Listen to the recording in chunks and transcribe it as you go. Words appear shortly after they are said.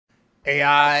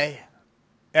AI,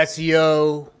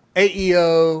 SEO,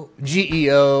 AEO,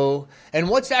 GEO, and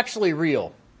what's actually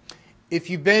real. If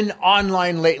you've been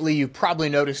online lately, you've probably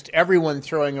noticed everyone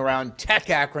throwing around tech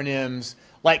acronyms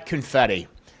like confetti.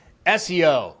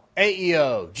 SEO,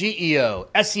 AEO, GEO,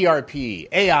 SERP,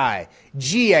 AI,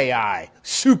 GAI,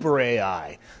 Super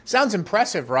AI. Sounds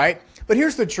impressive, right? But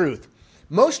here's the truth.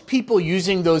 Most people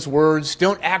using those words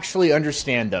don't actually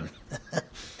understand them.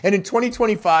 And in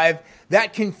 2025,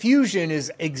 that confusion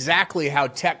is exactly how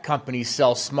tech companies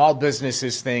sell small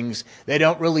businesses things they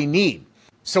don't really need.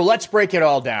 So let's break it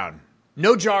all down.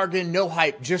 No jargon, no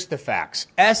hype, just the facts.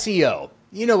 SEO.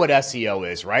 You know what SEO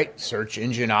is, right? Search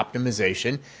engine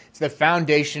optimization. It's the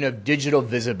foundation of digital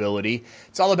visibility.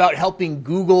 It's all about helping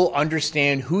Google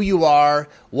understand who you are,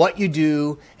 what you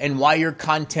do, and why your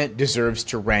content deserves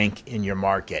to rank in your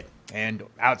market and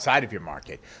outside of your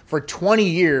market. For 20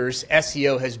 years,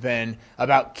 SEO has been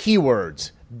about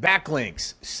keywords,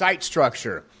 backlinks, site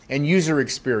structure, and user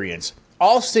experience.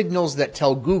 All signals that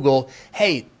tell Google,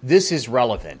 hey, this is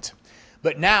relevant.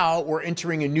 But now we're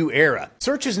entering a new era.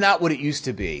 Search is not what it used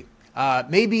to be.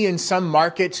 Maybe in some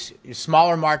markets,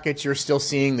 smaller markets, you're still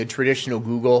seeing the traditional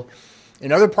Google.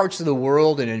 In other parts of the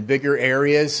world and in bigger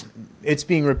areas, it's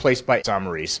being replaced by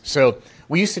summaries. So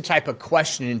we used to type a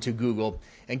question into Google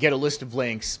and get a list of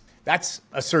links. That's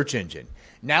a search engine.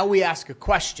 Now we ask a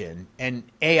question and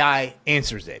AI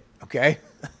answers it, okay?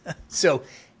 So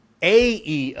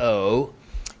AEO,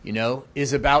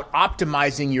 is about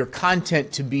optimizing your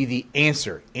content to be the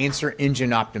answer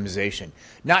engine optimization,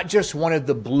 not just one of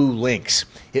the blue links.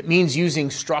 It means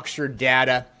using structured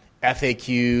data,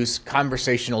 FAQs,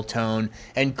 conversational tone,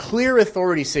 and clear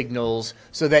authority signals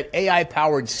so that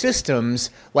AI-powered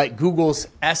systems like Google's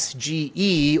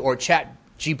SGE or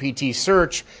ChatGPT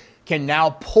search can now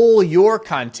pull your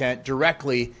content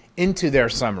directly into their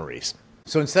summaries.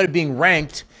 So instead of being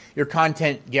ranked, your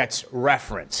content gets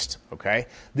referenced, okay?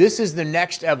 This is the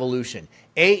next evolution.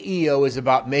 AEO is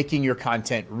about making your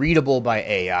content readable by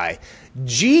AI.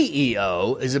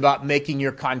 GEO is about making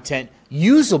your content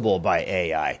usable by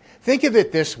AI. Think of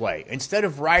it this way. Instead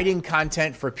of writing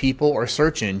content for people or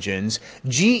search engines,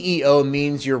 GEO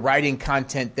means you're writing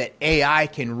content that AI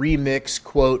can remix,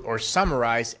 quote, or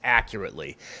summarize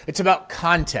accurately. It's about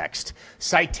context,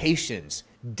 citations,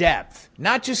 depth,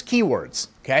 not just keywords,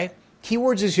 okay?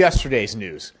 Keywords is yesterday's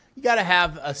news. You got to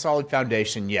have a solid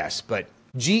foundation, yes, but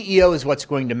GEO is what's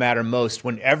going to matter most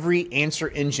when every answer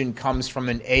engine comes from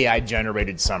an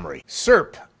AI-generated summary.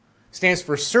 SERP stands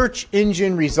for Search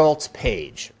Engine Results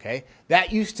Page, okay?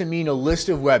 That used to mean a list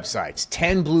of websites,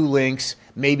 10 blue links,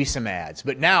 maybe some ads.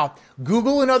 But now,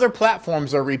 Google and other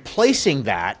platforms are replacing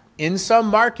that in some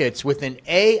markets with an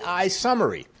AI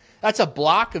summary. That's a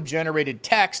block of generated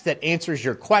text that answers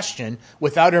your question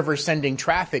without ever sending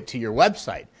traffic to your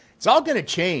website. It's all going to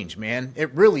change, man.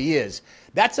 It really is.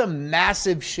 That's a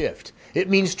massive shift. It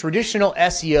means traditional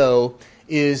SEO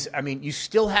is, you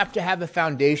still have to have a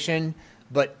foundation,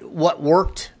 but what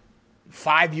worked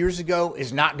 5 years ago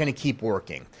is not going to keep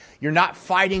working. You're not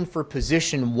fighting for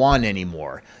position one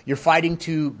anymore. You're fighting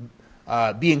to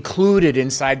be included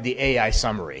inside the AI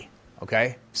summary,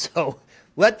 okay? So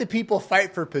let the people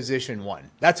fight for position one.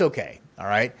 That's okay, all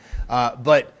right?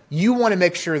 But you want to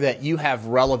make sure that you have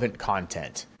relevant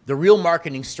content. The real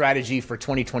marketing strategy for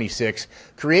 2026,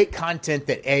 create content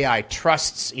that AI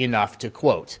trusts enough to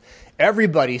quote.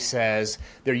 Everybody says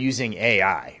they're using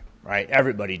AI, right?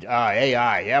 Everybody,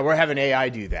 AI, yeah, we're having AI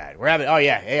do that.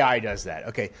 AI does that.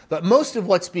 Okay, but most of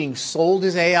what's being sold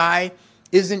as AI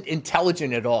isn't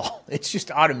intelligent at all. It's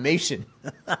just automation.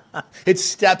 It's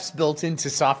steps built into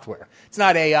software. It's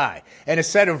not AI. And a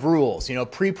set of rules,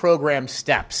 pre-programmed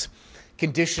steps,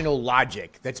 conditional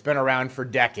logic that's been around for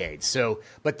decades. So,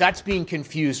 but that's being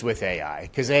confused with AI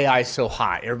because AI is so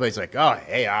hot. Everybody's like, oh,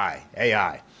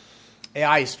 AI.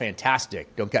 AI is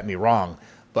fantastic, don't get me wrong,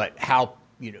 but how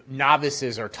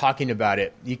novices are talking about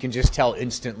it, you can just tell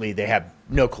instantly they have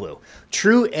no clue.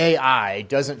 True AI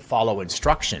doesn't follow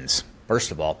instructions.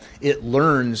 First of all, it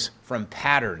learns from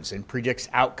patterns and predicts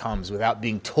outcomes without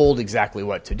being told exactly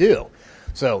what to do.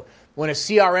 So when a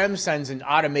CRM sends an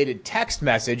automated text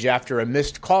message after a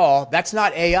missed call, that's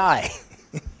not AI.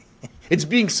 It's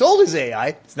being sold as AI.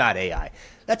 It's not AI.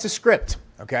 That's a script,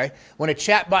 okay? When a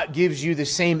chatbot gives you the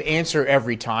same answer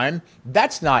every time,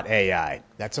 that's not AI.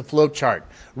 That's a flow chart.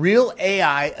 Real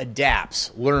AI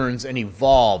adapts, learns, and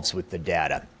evolves with the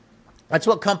data. That's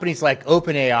what companies like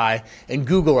OpenAI and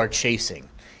Google are chasing.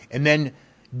 And then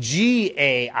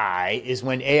GAI is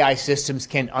when AI systems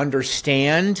can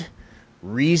understand,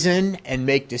 reason, and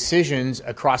make decisions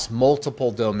across multiple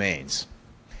domains.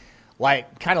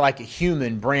 kind of like a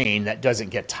human brain that doesn't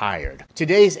get tired.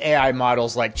 Today's AI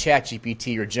models like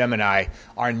ChatGPT or Gemini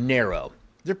are narrow.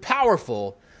 They're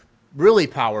powerful, really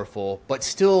powerful, but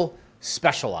still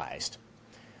specialized.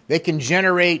 They can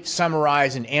generate,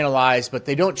 summarize, and analyze, but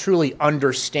they don't truly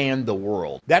understand the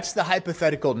world. That's the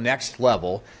hypothetical next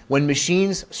level when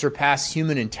machines surpass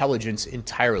human intelligence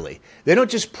entirely. They don't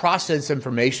just process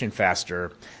information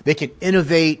faster, they can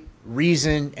innovate,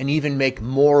 reason, and even make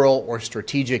moral or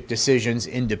strategic decisions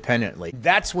independently.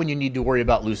 That's when you need to worry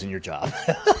about losing your job.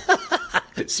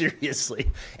 Seriously.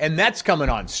 And that's coming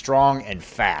on strong and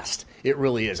fast. It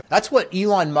really is. That's what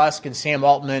Elon Musk and Sam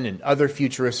Altman and other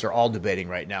futurists are all debating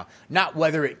right now. Not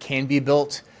whether it can be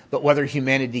built, but whether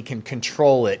humanity can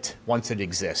control it once it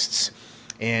exists.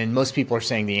 And most people are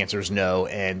saying the answer is no,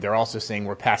 and they're also saying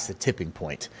we're past the tipping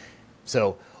point.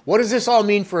 So what does this all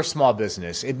mean for a small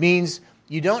business? It means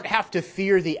you don't have to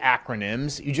fear the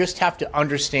acronyms. You just have to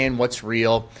understand what's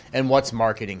real and what's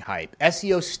marketing hype.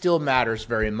 SEO still matters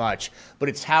very much, but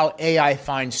it's how AI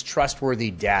finds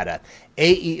trustworthy data.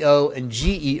 AEO and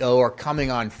GEO are coming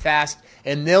on fast,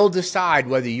 and they'll decide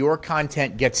whether your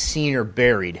content gets seen or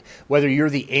buried, whether you're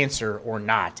the answer or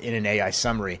not in an AI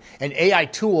summary. And AI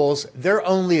tools, they're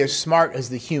only as smart as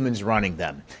the humans running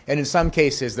them. And in some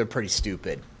cases, they're pretty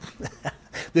stupid.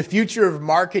 The future of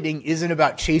marketing isn't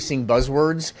about chasing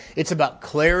buzzwords. It's about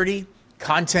clarity,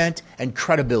 content, and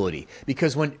credibility.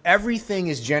 Because when everything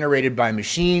is generated by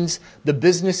machines, the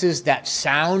businesses that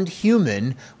sound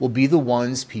human will be the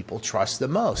ones people trust the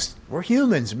most. We're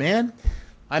humans, man.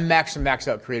 I'm Max from Max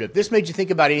Out Creative. If this made you think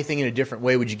about anything in a different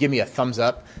way, would you give me a thumbs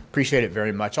up? Appreciate it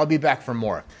very much. I'll be back for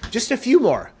more. Just a few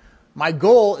more. My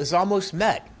goal is almost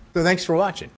met. So thanks for watching.